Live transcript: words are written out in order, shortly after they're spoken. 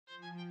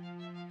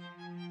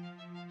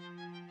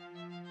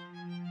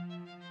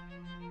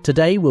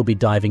Today we'll be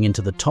diving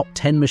into the top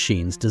 10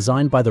 machines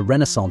designed by the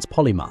Renaissance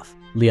polymath,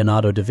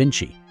 Leonardo da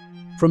Vinci.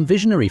 From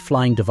visionary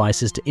flying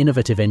devices to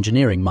innovative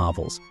engineering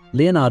marvels,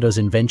 Leonardo's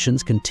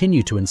inventions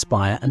continue to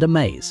inspire and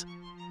amaze.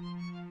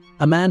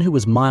 A man who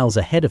was miles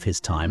ahead of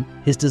his time,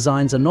 his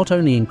designs are not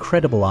only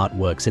incredible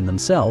artworks in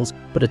themselves,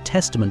 but a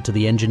testament to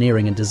the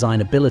engineering and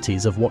design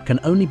abilities of what can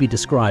only be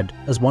described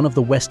as one of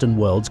the Western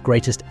world's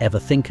greatest ever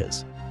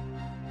thinkers.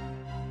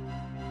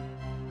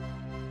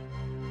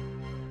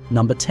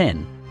 Number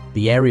 10.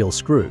 The aerial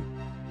screw.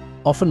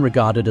 Often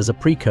regarded as a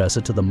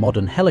precursor to the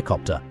modern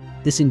helicopter,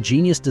 this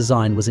ingenious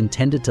design was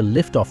intended to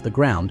lift off the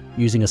ground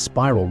using a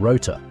spiral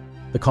rotor.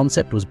 The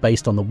concept was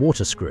based on the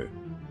water screw.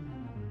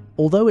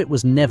 Although it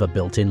was never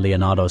built in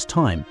Leonardo's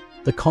time,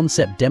 the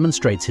concept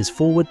demonstrates his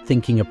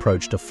forward-thinking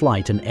approach to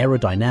flight and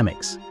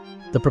aerodynamics,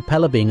 the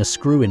propeller being a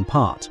screw in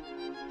part.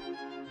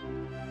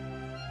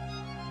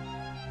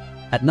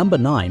 At number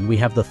 9, we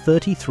have the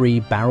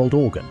 33-barreled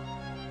organ.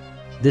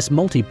 This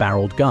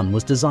multi-barreled gun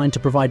was designed to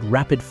provide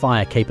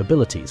rapid-fire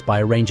capabilities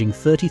by arranging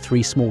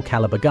 33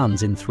 small-caliber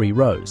guns in 3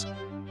 rows.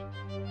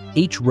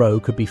 Each row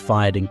could be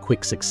fired in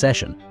quick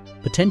succession,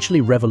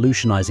 potentially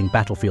revolutionizing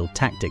battlefield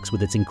tactics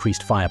with its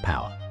increased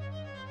firepower.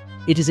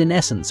 It is in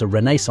essence a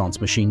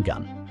Renaissance machine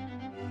gun.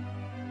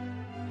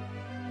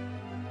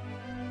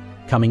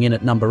 Coming in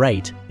at number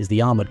 8 is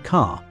the armored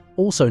car,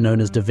 also known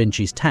as Da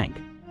Vinci's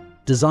tank.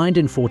 Designed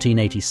in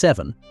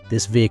 1487,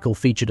 this vehicle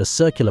featured a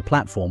circular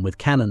platform with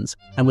cannons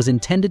and was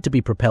intended to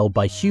be propelled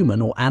by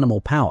human or animal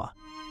power.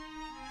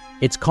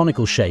 Its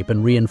conical shape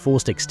and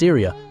reinforced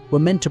exterior were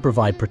meant to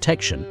provide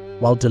protection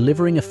while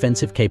delivering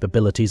offensive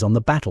capabilities on the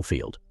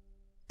battlefield.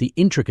 The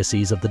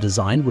intricacies of the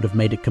design would have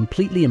made it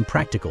completely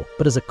impractical,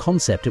 but as a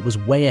concept it was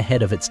way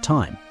ahead of its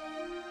time.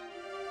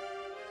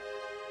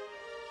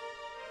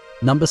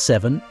 Number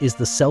 7 is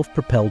the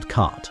self-propelled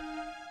cart.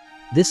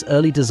 This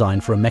early design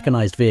for a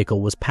mechanized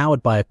vehicle was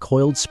powered by a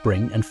coiled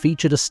spring and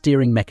featured a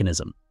steering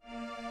mechanism.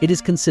 It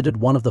is considered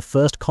one of the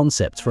first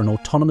concepts for an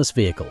autonomous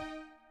vehicle,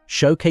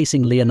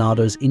 showcasing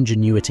Leonardo's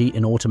ingenuity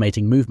in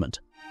automating movement.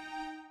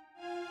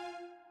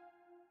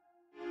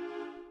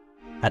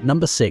 At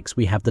number 6,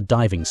 we have the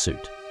diving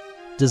suit.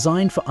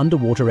 Designed for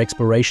underwater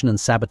exploration and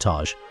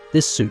sabotage,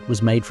 this suit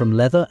was made from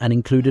leather and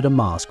included a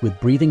mask with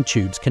breathing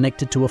tubes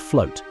connected to a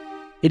float.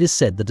 It is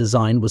said the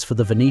design was for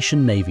the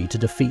Venetian Navy to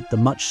defeat the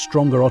much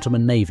stronger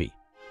Ottoman Navy.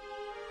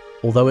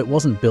 Although it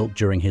wasn't built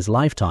during his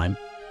lifetime,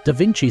 Da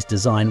Vinci's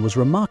design was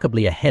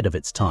remarkably ahead of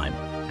its time,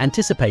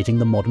 anticipating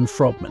the modern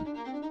frogman.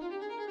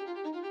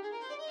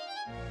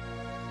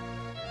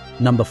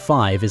 Number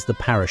 5 is the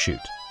parachute.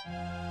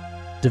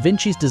 Da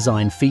Vinci's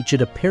design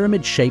featured a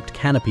pyramid-shaped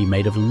canopy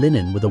made of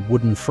linen with a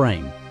wooden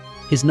frame.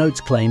 His notes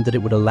claimed that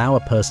it would allow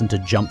a person to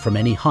jump from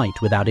any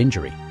height without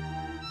injury.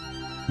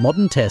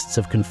 Modern tests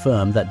have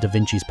confirmed that Da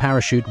Vinci's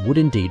parachute would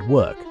indeed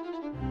work.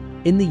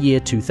 In the year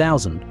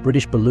 2000,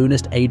 British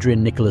balloonist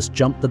Adrian Nicholas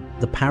jumped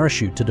the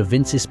parachute to Da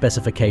Vinci's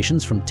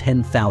specifications from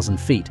 10,000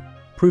 feet,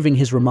 proving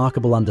his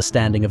remarkable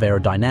understanding of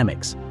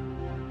aerodynamics.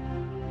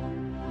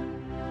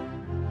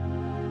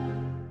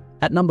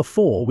 At number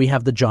 4, we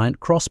have the giant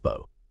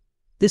crossbow.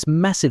 This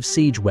massive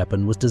siege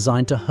weapon was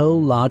designed to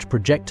hurl large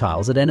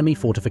projectiles at enemy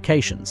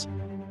fortifications.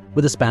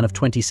 With a span of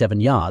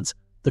 27 yards,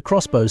 the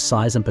crossbow's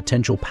size and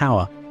potential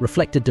power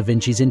reflected Da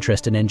Vinci's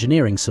interest in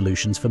engineering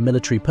solutions for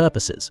military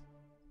purposes.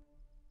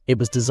 It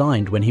was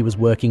designed when he was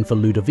working for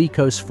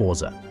Ludovico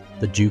Sforza,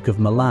 the Duke of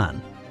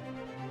Milan.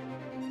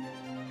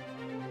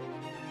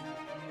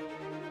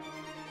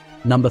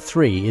 Number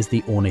 3 is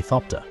the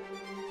Ornithopter.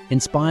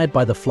 Inspired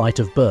by the flight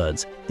of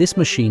birds, this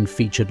machine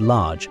featured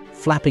large,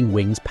 flapping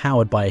wings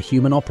powered by a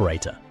human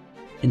operator.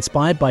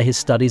 Inspired by his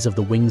studies of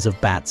the wings of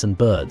bats and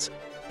birds,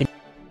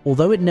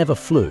 although it never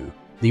flew,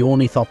 the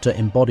Ornithopter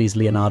embodies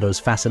Leonardo's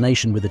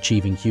fascination with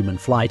achieving human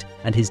flight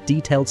and his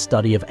detailed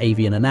study of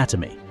avian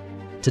anatomy.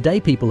 Today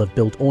people have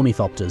built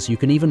ornithopters. You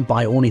can even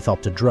buy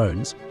ornithopter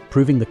drones,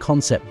 proving the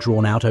concept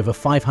drawn out over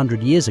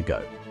 500 years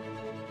ago.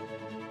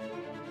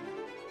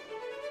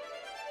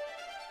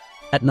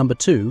 At number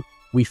 2,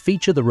 we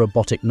feature the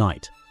Robotic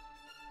Knight.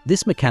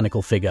 This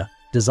mechanical figure,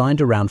 designed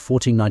around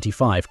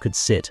 1495, could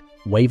sit,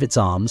 wave its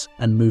arms,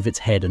 and move its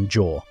head and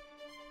jaw,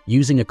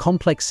 using a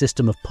complex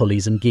system of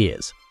pulleys and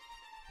gears.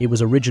 It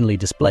was originally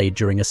displayed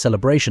during a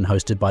celebration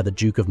hosted by the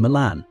Duke of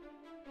Milan.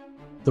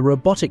 The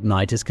Robotic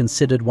Knight is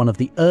considered one of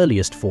the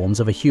earliest forms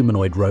of a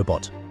humanoid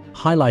robot,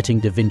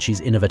 highlighting Da Vinci's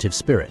innovative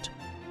spirit.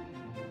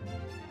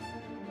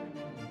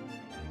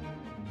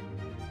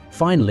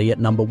 Finally, at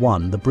number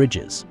 1, the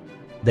bridges.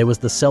 There was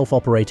the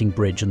self-operating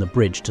bridge and the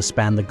bridge to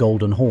span the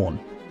Golden Horn.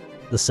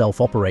 The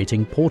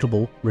self-operating,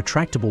 portable,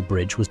 retractable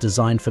bridge was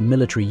designed for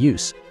military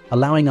use,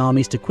 allowing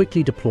armies to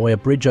quickly deploy a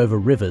bridge over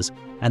rivers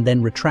and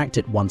then retract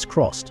it once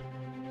crossed.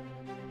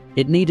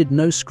 It needed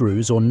no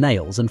screws or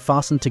nails and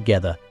fastened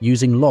together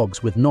using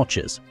logs with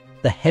notches.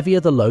 The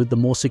heavier the load, the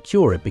more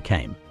secure it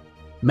became.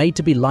 Made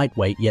to be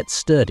lightweight yet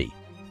sturdy,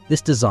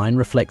 this design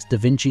reflects Da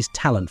Vinci's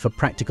talent for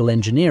practical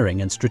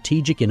engineering and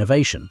strategic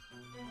innovation.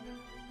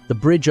 The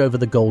bridge over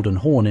the Golden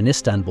Horn in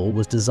Istanbul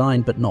was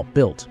designed but not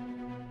built.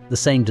 The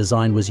same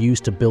design was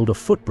used to build a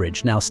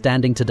footbridge now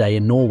standing today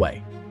in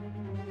Norway.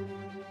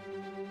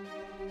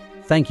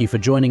 Thank you for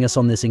joining us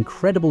on this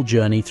incredible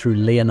journey through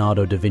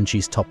Leonardo da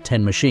Vinci's top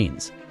 10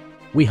 machines.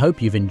 We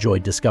hope you've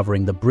enjoyed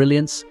discovering the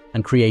brilliance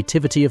and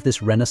creativity of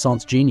this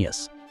Renaissance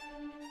genius.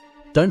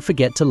 Don't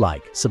forget to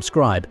like,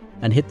 subscribe,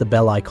 and hit the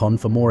bell icon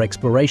for more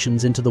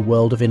explorations into the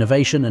world of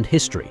innovation and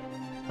history.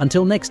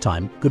 Until next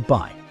time,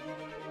 goodbye.